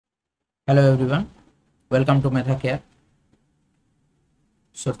Hello everyone, welcome to MEDHA CARE.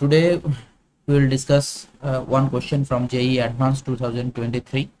 So today we will discuss one question from JEE Advanced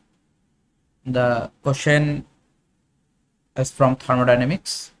 2023. The question is from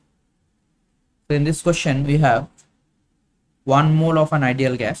thermodynamics. So in this question we have 1 mole of an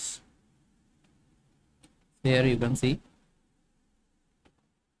ideal gas. Here you can see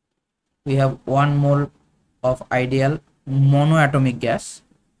we have 1 mole of ideal monoatomic gas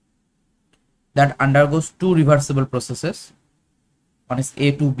that undergoes two reversible processes. One is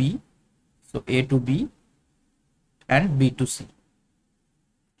A to B, so A to B and B to C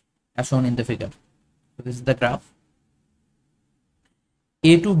as shown in the figure. So this is the graph.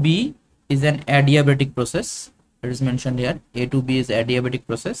 A to B is an adiabatic process. It is mentioned here. A to B is adiabatic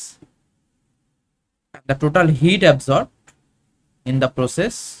process. The total heat absorbed in the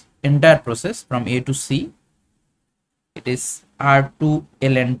process, entire process from A to C, it is R2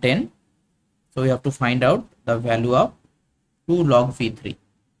 ln 10. So we have to find out the value of 2 log V3.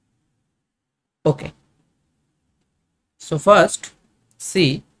 Okay. So first,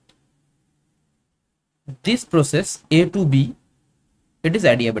 see this process A to B, it is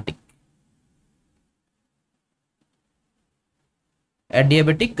adiabatic.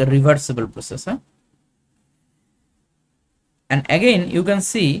 Adiabatic reversible process. And again, you can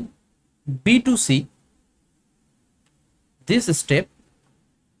see B to C, this step,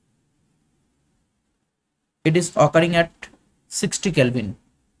 it is occurring at 60 Kelvin.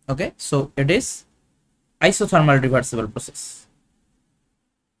 Okay, so it is isothermal reversible process.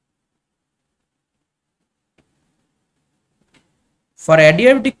 For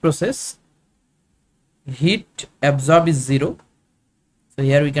adiabatic process, heat absorbed is 0. So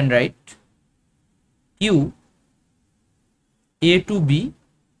here we can write Q A to B,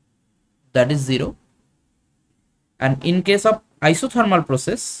 that is 0. And in case of isothermal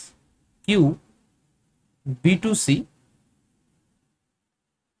process, Q B to C,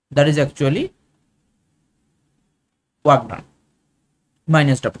 that is actually work done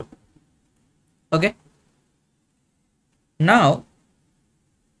minus W. Okay. Now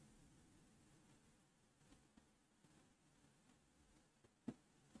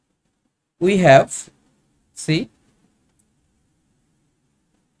we have, see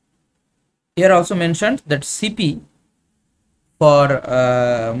here also mentioned that Cp for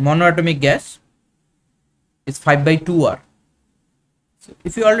monoatomic gas is 5/2R. So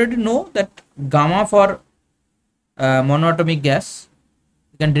if you already know that gamma for monoatomic gas,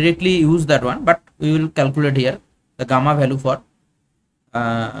 you can directly use that one, but we will calculate here the gamma value for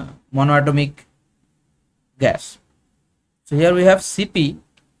monoatomic gas. So here we have Cp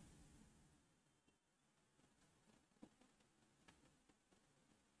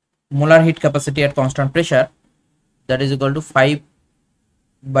molar heat capacity at constant pressure, that is equal to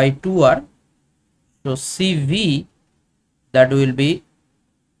 5/2R. So Cv, that will be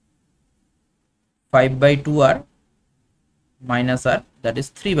 5/2R minus R, that is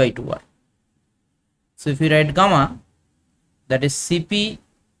 3/2R. So if we write gamma, that is Cp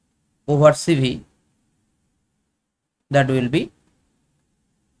over Cv, that will be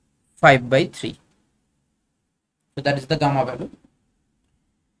 5/3. So that is the gamma value.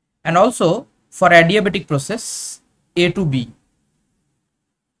 And also for adiabatic process A to B,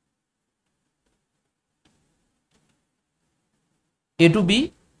 A to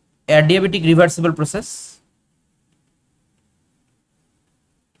B, adiabatic reversible process.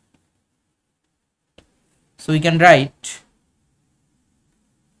 So we can write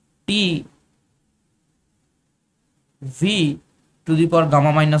T V to the power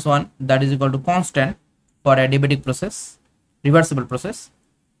gamma minus 1, that is equal to constant for adiabatic process, reversible process.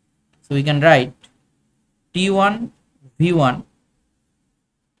 So we can write T1 V1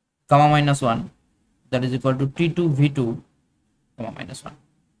 gamma minus 1, that is equal to T2 V2 gamma minus 1.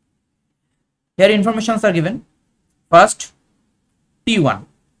 Here informations are given. First, T1.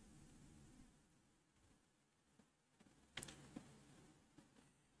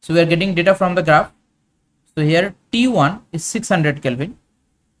 So we are getting data from the graph. So here T1 is 600 Kelvin.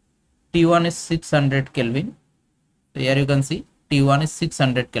 T1 is 600 Kelvin. So here you can see T1 is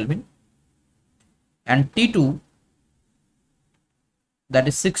 600 Kelvin. And T2, that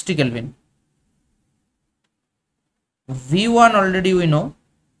is 60 Kelvin. V1 already we know.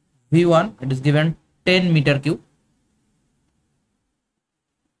 V1, it is given 10 meter cube.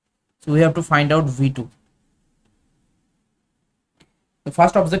 So we have to find out V2. The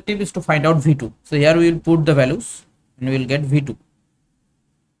first objective is to find out V2. So here we will put the values and we will get V2.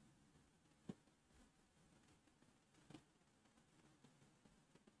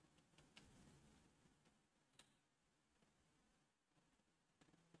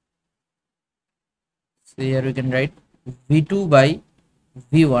 So here we can write V2 by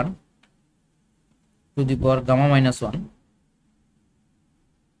V1 to the power gamma minus 1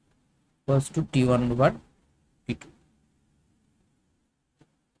 equals to T1 over T2.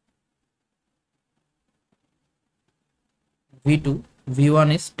 V2,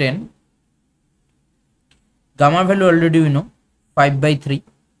 V1 is 10. Gamma value already we know, 5 by 3.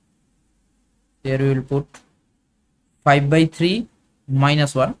 Here we will put 5 by 3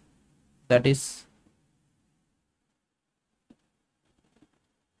 minus 1, that is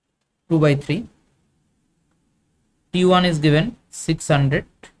 2 by 3. T1 is given 600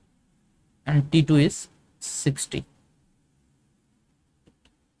 and T2 is 60.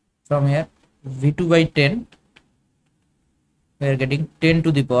 From here V2 by 10, we are getting 10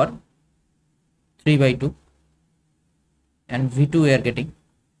 to the power 3 by 2, and V2 we are getting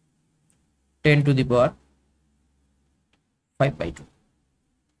 10 to the power 5 by 2.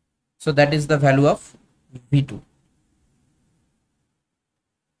 So that is the value of V2.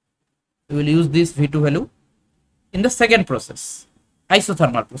 We will use this V2 value in the second process,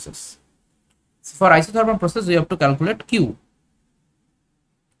 isothermal process. So for isothermal process, we have to calculate Q.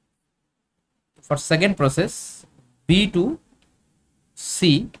 For second process, B2C,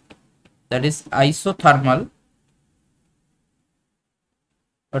 that is isothermal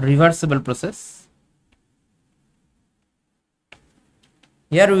or reversible process.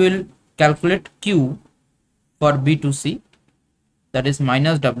 Here we will calculate Q for B2C, that is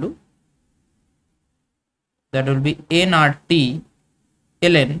minus W. That will be nRT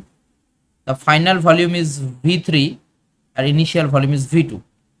ln. The final volume is V3 and initial volume is V2.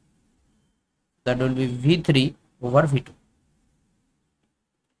 That will be V3 over V2.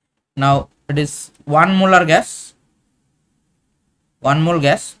 Now it is 1 molar gas, 1 mole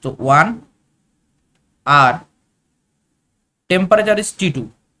gas, so 1 R, temperature is T2.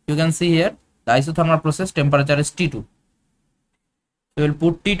 You can see here the isothermal process temperature is T2. So we will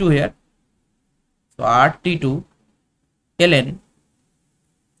put T2 here. So RT2 ln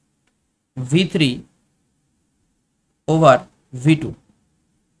V3 over V2.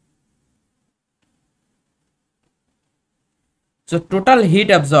 So total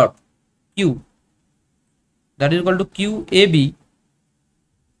heat absorbed Q, that is equal to QAB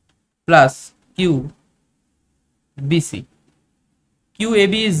plus QBC.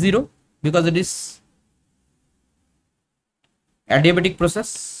 QAB is 0 because it is adiabatic process,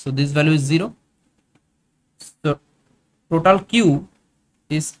 so this value is 0. So total Q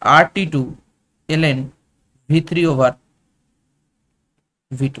is RT2 ln V3 over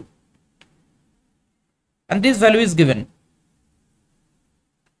V2, and this value is given.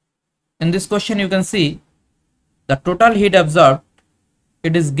 In this question you can see the total heat absorbed,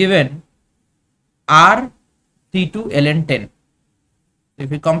 it is given RT2 ln 10. If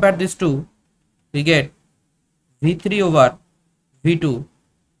we compare these two, we get V3 over V2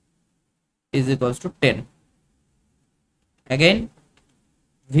 is equals to 10. Again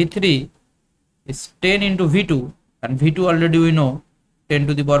V3 is 10 into V2, and V2 already we know 10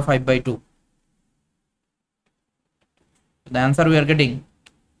 to the power 5 by 2. The answer we are getting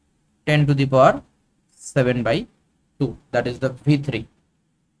 10 to the power 7 by 2, that is the V3.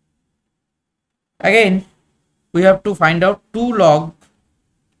 Again we have to find out 2 log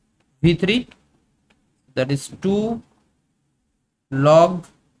V3, that is 2 log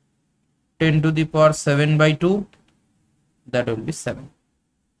 10 to the power 7 by 2, that will be 7.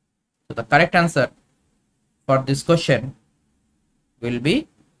 So the correct answer for this question will be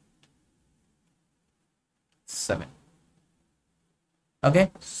 7.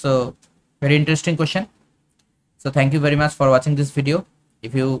 Okay, so very interesting question. So thank you very much for watching this video.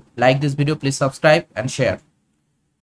 If you like this video, please subscribe and share.